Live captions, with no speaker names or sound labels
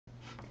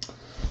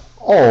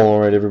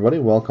Alright everybody,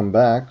 welcome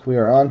back. We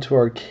are on to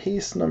our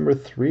case number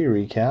 3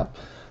 recap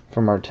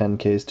from our 10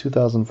 case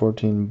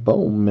 2014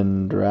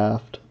 Bowman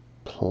Draft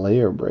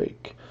Player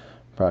Break.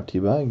 Brought to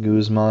you by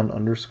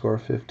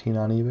Guzman_15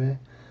 on eBay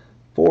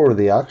for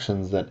the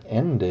auctions that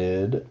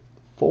ended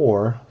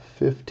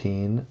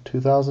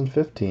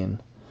 4/15/2015.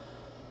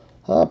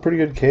 Pretty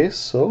good case,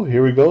 so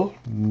here we go.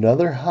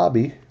 Another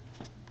hobby.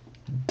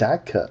 Die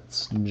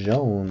cuts,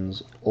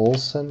 Jones,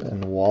 Olsen,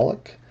 and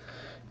Wallach.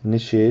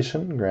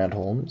 Initiation, Grant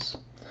Holmes.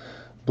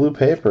 Blue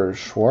paper,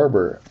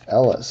 Schwarber,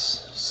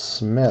 Ellis,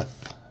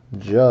 Smith,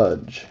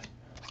 Judge,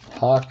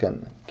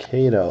 Hawken,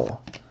 Cato,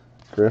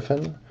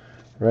 Griffin.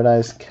 Red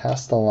Eyes,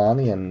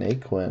 Castellani and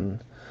Naquin.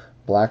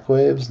 Black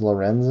Waves,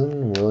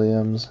 Lorenzen,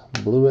 Williams,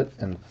 Blewett,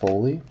 and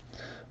Foley.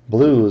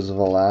 Blues,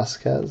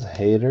 Velasquez,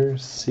 Hayter,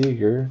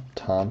 Seager,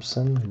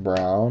 Thompson,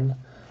 Brown,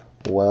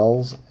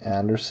 Wells,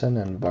 Anderson,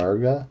 and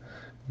Varga.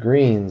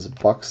 Greens,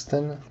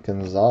 Buxton,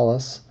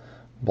 Gonzalez.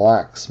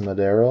 Blacks,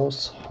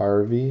 Medeiros,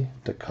 Harvey,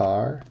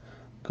 Dakar.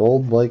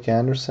 Gold, Blake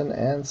Anderson,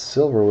 and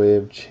Silver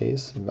Wave,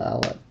 Chase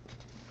Vallot.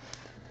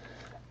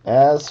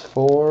 As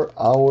for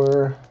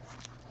our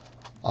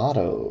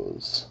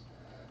autos,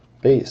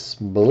 base,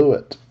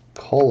 Blewett,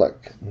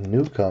 Kolek,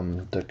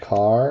 Newcomb,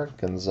 Dakar,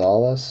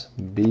 Gonzalez,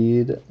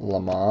 Bede,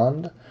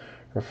 Lamond.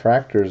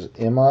 Refractors,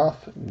 Imhoff,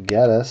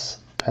 Geddes,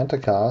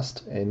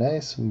 Pentecost, a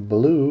nice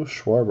blue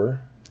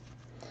Schwarber,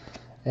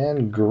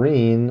 and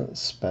green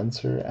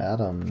Spencer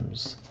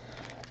Adams.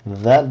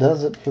 That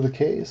does it for the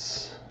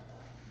case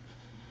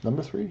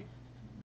number 3.